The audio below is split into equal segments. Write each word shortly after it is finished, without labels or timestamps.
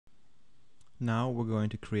Now we're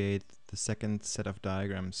going to create the second set of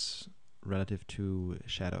diagrams relative to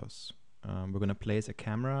shadows. We're going to place a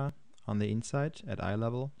camera on the inside at eye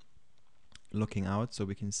level, looking out so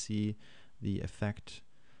we can see the effect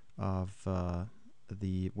of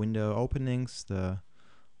the window openings, the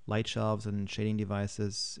light shelves and shading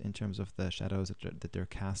devices in terms of the shadows that they're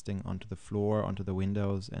casting onto the floor, onto the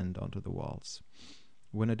windows, and onto the walls.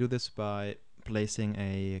 We're going to do this by placing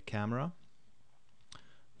a camera.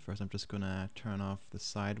 First, I'm just going to turn off the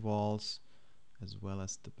side walls as well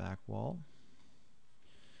as the back wall.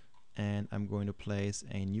 And I'm going to place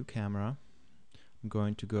a new camera. I'm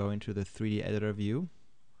going to go into the 3D editor view.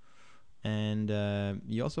 And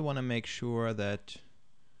you also want to make sure that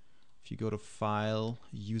if you go to File,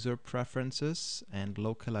 User Preferences, and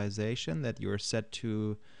Localization, that you're set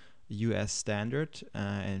to US standard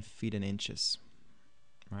and feet and inches.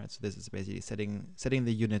 Right, so this is basically setting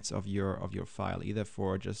the units of your file, either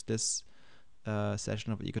for just this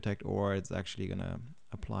session of Ecotect, or it's actually going to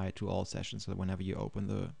apply to all sessions. So that whenever you open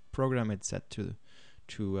the program, it's set to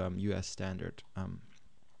US standard.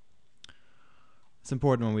 It's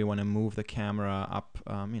important when we want to move the camera up,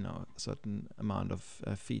 a certain amount of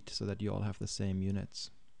feet, so that you all have the same units.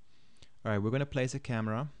 All right, we're going to place a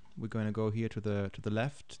camera. We're going to go here to the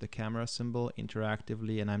left, the camera symbol,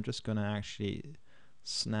 interactively, and I'm just going to actually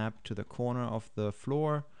snap to the corner of the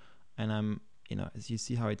floor, and I'm, as you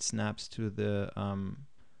see how it snaps to the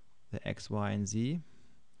X, Y, and Z,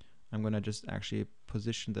 I'm going to just actually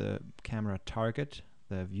position the camera target,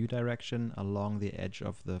 the view direction, along the edge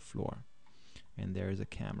of the floor. And there is a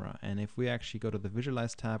camera. And if we actually go to the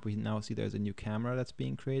Visualize tab, we now see there's a new camera that's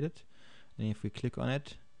being created. And if we click on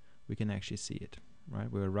it, we can actually see it.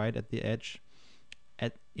 Right, we're right at the edge,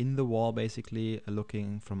 in the wall, basically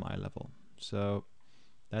looking from eye level. So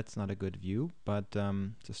that's not a good view, but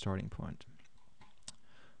it's a starting point.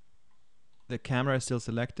 The camera is still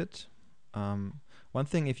selected. One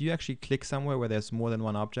thing, if you actually click somewhere where there's more than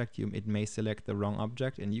one object, it may select the wrong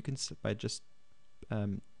object, and you can, by just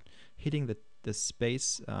hitting the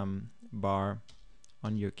space bar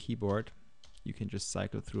on your keyboard, you can just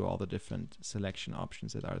cycle through all the different selection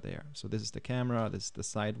options that are there. So this is the camera, this is the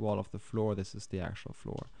side wall of the floor, this is the actual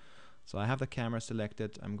floor. So I have the camera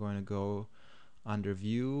selected. I'm going to go under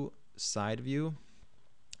View, Side View,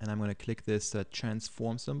 and I'm going to click this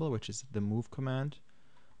transform symbol, which is the move command,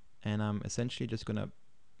 and I'm essentially just going to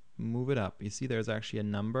move it up. You see there's actually a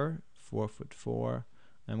number, 4'4".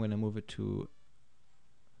 I'm going to move it to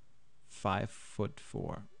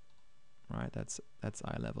 5'4". Right, that's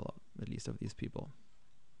eye level, at least of these people.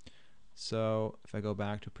 So if I go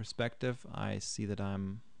back to perspective, I see that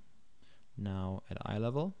I'm now at eye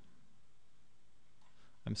level.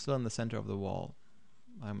 I'm still in the center of the wall.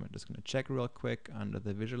 I'm just going to check real quick under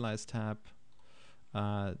the Visualize tab.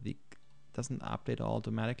 The doesn't update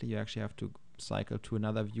automatically. You actually have to cycle to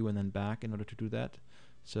another view and then back in order to do that.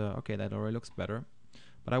 So okay, that already looks better.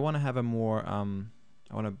 But I want to have a more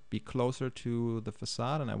I want to be closer to the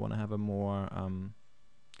facade, and I want to have a more kind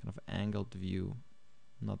of angled view,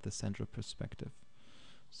 not the central perspective.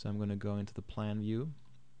 So I'm going to go into the plan view.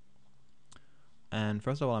 And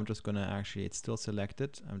first of all, I'm just going to actually, it's still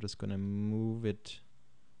selected, I'm just going to move it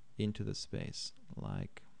into the space,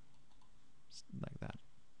 like that.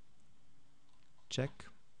 Check,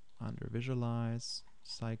 under Visualize,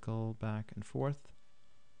 cycle back and forth.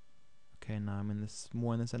 Okay, now I'm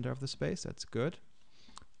more in the center of the space, that's good.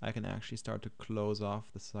 I can actually start to close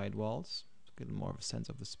off the side walls to get more of a sense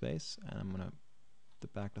of the space, and the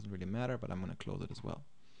back doesn't really matter, but I'm going to close it as well.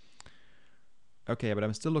 Okay, but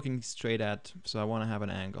I'm still looking straight at, so I want to have an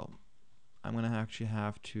angle. I'm going to actually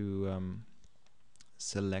have to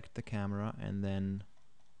select the camera and then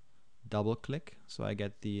double click, so I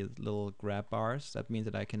get the little grab bars. That means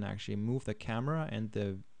that I can actually move the camera and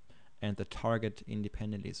the target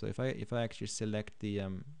independently. So if I actually select the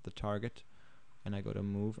target and I go to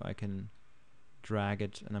move, I can drag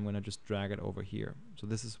it, and I'm going to just drag it over here. So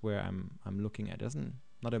this is where I'm looking at.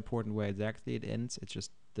 Not important where exactly it ends, it's just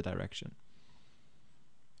the direction.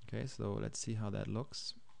 Okay, so let's see how that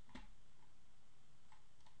looks.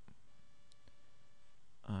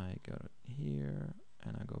 I go here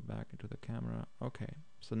and I go back into the camera. Okay,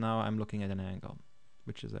 so now I'm looking at an angle,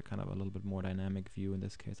 which is a kind of a little bit more dynamic view. In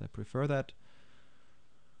this case, I prefer that.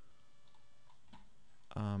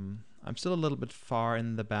 I'm still a little bit far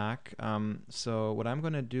in the back, so what I'm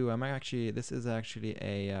going to do, this is actually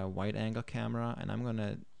a wide angle camera, and I'm going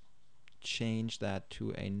to change that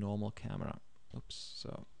to a normal camera. Oops,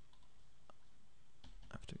 so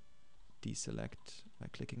I have to deselect by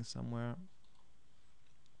clicking somewhere.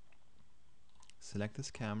 select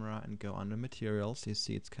this camera and go under materials. You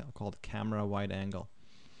see it's called camera wide angle.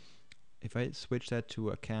 If I switch that to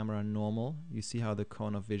a camera normal, you see how the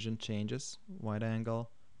cone of vision changes, wide angle,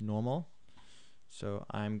 normal. So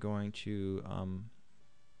I'm going to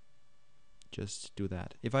just do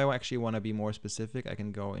that. If I actually want to be more specific, I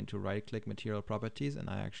can go into right-click material properties, and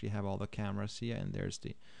I actually have all the cameras here, and there's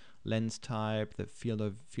the lens type, the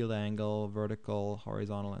field angle, vertical,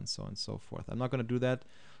 horizontal, and so on and so forth. I'm not going to do that.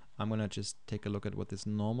 I'm going to just take a look at what this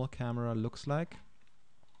normal camera looks like.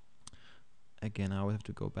 Again, I will have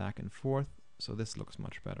to go back and forth, so this looks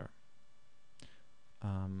much better.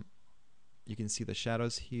 You can see the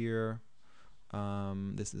shadows here.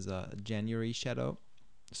 This is a January shadow,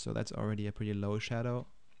 so that's already a pretty low shadow.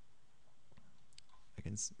 I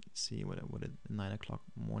can see what a 9 o'clock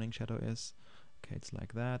morning shadow is. Okay, it's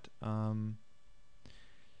like that.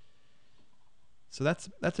 So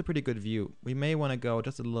that's a pretty good view. We may want to go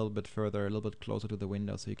just a little bit further, a little bit closer to the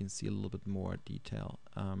window, so you can see a little bit more detail.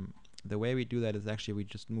 The way we do that is actually we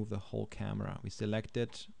just move the whole camera. We select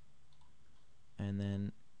it and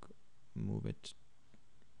then move it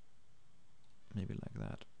maybe like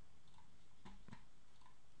that.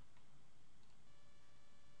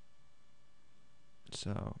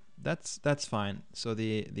 So that's fine. So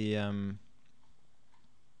the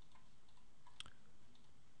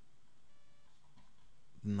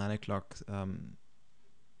 9 o'clock,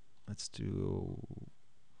 let's do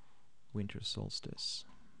winter solstice.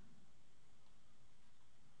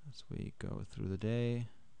 As we go through the day,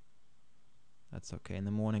 that's okay. In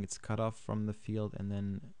the morning it's cut off from the field and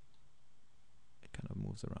then it kind of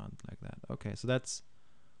moves around like that. Okay, so that's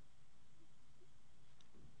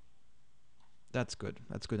good.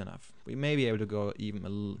 That's good enough. We may be able to go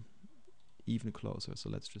even closer, so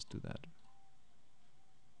let's just do that.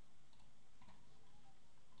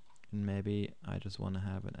 And maybe I just want to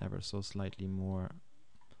have an ever so slightly more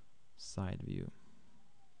side view.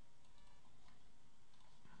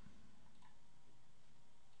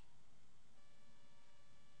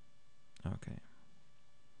 Okay.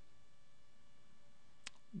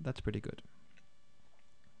 That's pretty good.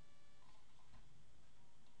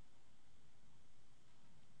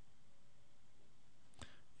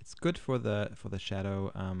 It's good for the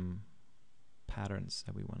shadow patterns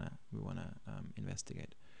that we wanna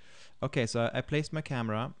investigate. Okay, so I placed my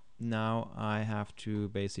camera. Now I have to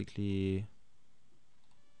basically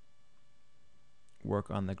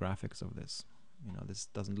work on the graphics of this. You know, this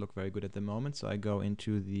doesn't look very good at the moment, so I go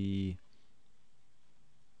into the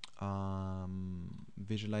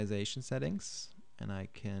visualization settings, and I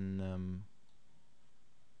can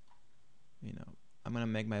you know, I'm gonna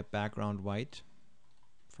make my background white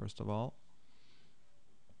first of all.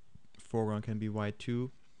 Foreground can be white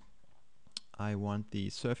too. I want the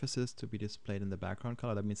surfaces to be displayed in the background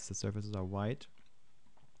color. That means the surfaces are white.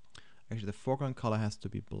 Actually, the foreground color has to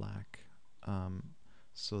be black,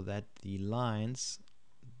 so that the lines,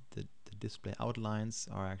 the display outlines,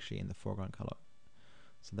 are actually in the foreground color.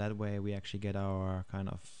 So that way we actually get our kind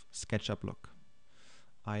of SketchUp look.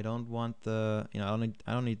 I don't want the, you know,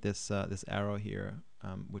 I don't need this this arrow here,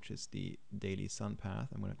 which is the daily sun path.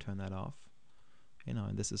 I'm going to turn that off. You know,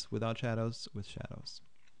 and this is without shadows, with shadows.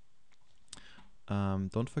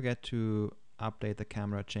 Don't forget to update the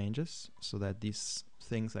camera changes so that these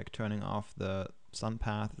things like turning off the sun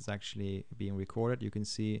path is actually being recorded. You can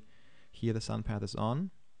see here the sun path is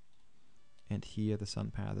on and here the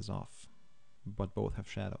sun path is off, but both have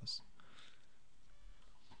shadows.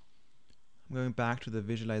 I'm going back to the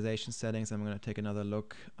visualization settings. I'm going to take another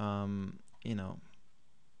look. You know,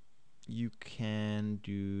 you can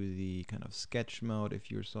do the kind of sketch mode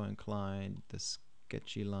if you're so inclined, the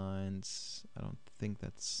sketchy lines. I don't think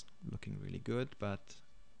that's looking really good, but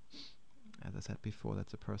as I said before,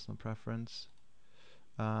 that's a personal preference.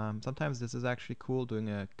 Sometimes this is actually cool, doing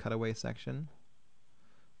a cutaway section.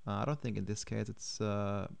 I don't think in this case it's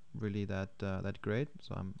really that great,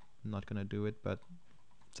 so I'm not gonna do it, but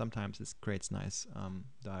sometimes this creates nice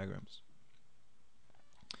diagrams.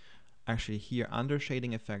 Actually, here under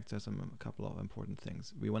shading effects, there's a couple of important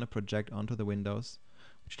things. We want to project onto the windows,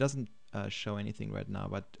 which doesn't show anything right now,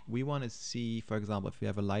 but we want to see, for example, if we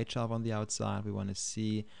have a light shelf on the outside, we want to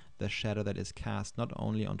see the shadow that is cast not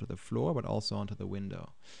only onto the floor, but also onto the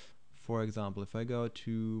window. For example, if I go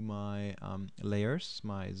to my layers,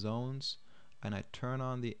 my zones, and I turn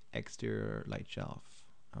on the exterior light shelf,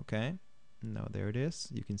 okay? Now there it is.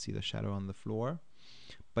 You can see the shadow on the floor,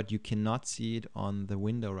 but you cannot see it on the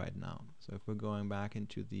window right now. So if we're going back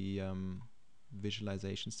into the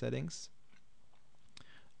visualization settings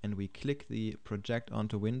and we click the project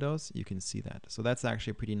onto windows, you can see that. So that's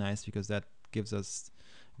actually pretty nice because that gives us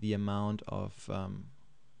the amount of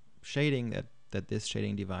shading that this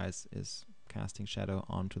shading device is casting shadow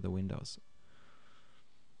onto the windows.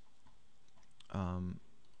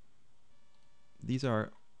 These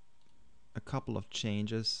are a couple of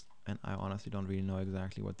changes, and I honestly don't really know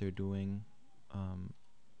exactly what they're doing.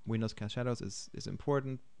 Windows cast shadows is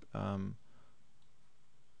important.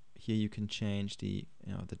 Here you can change the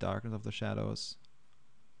the darkness of the shadows.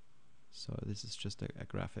 So this is just a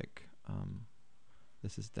graphic.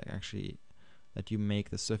 This is actually that you make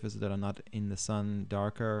the surfaces that are not in the sun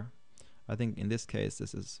darker. I think in this case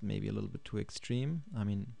this is maybe a little bit too extreme. I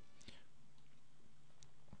mean,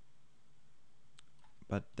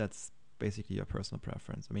 but that's basically your personal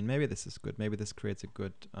preference. I mean, maybe this is good. Maybe this creates a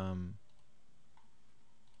good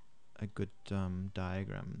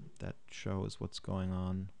diagram that shows what's going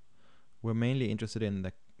on. We're mainly interested in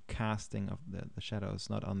the casting of the shadows,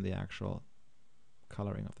 not on the actual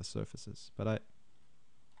coloring of the surfaces. But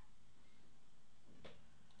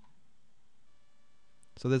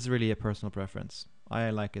so this is really a personal preference.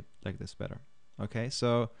 I like it like this better. Okay,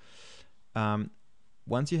 so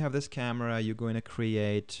once you have this camera, you're going to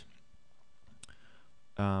create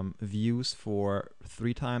views for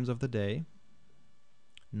 3 times of the day: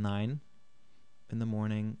 9 in the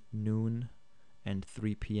morning, noon, and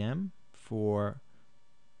 3 p.m. for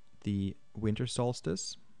the winter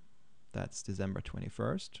solstice. That's December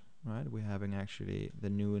 21st, right? We're having actually the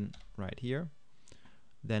noon right here.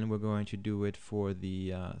 Then we're going to do it for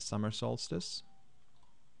the summer solstice.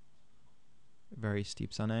 Very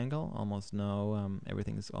steep sun angle, almost no,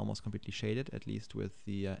 everything is almost completely shaded, at least with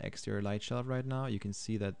the exterior light shelf right now. You can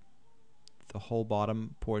see that the whole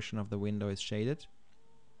bottom portion of the window is shaded.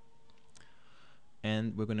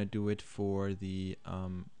 And we're going to do it for the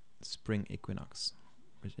spring equinox,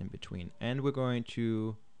 which is in between. And we're going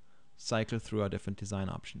to cycle through our different design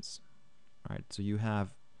options. Right, so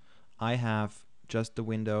I have just the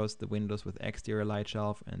windows with exterior light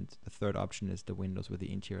shelf, and the third option is the windows with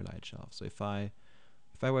the interior light shelf. So if I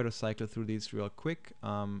were to cycle through these real quick,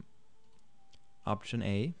 option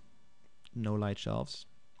A, no light shelves,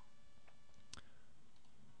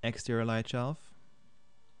 exterior light shelf,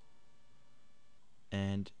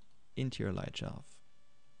 and interior light shelf.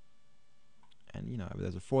 And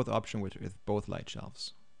there's a fourth option with both light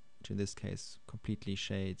shelves, which in this case completely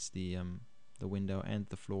shades the window and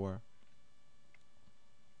the floor.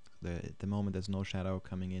 At the moment there's no shadow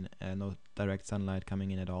coming in, no direct sunlight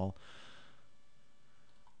coming in at all.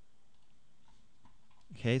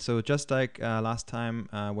 Okay, so just like last time,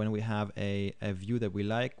 when we have a view that we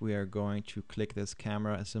like, we are going to click this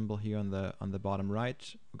camera symbol here on the bottom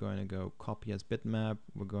right. We're going to go copy as bitmap.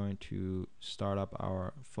 We're going to start up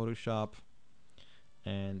our Photoshop,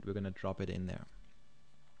 and we're going to drop it in there.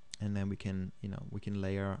 And then we can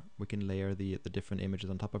layer the different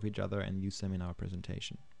images on top of each other and use them in our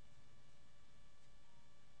presentation.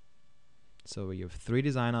 So you have 3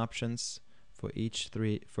 design options. For each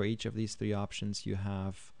of these 3 options, you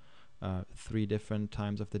have 3 different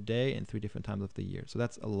times of the day and 3 different times of the year. So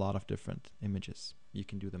that's a lot of different images. You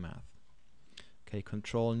can do the math. Okay,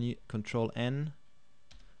 Control N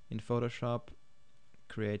in Photoshop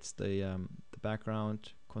creates the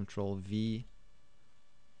background. Control V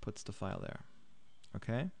puts the file there.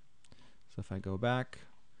 Okay, so if I go back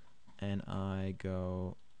and I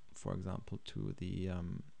go, for example, to the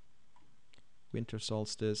winter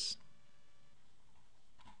solstice,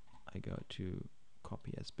 I go to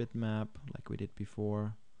copy as bitmap like we did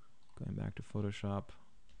before, going back to Photoshop,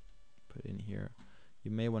 put in here.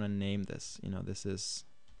 You may want to name this, this is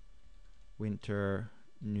winter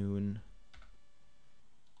noon,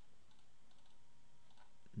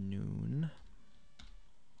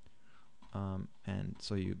 and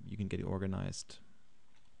so you can get it organized.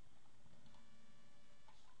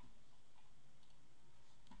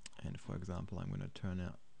 And for example, I'm going to turn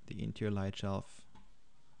out the interior light shelf,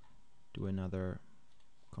 do another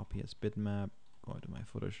copy as bitmap, go into my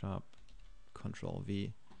Photoshop, Control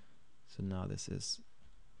V. So now this is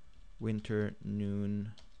winter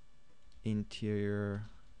noon interior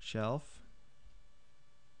shelf.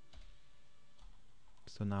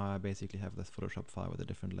 So now I basically have this Photoshop file with the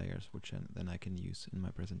different layers, which then I can use in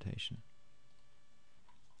my presentation.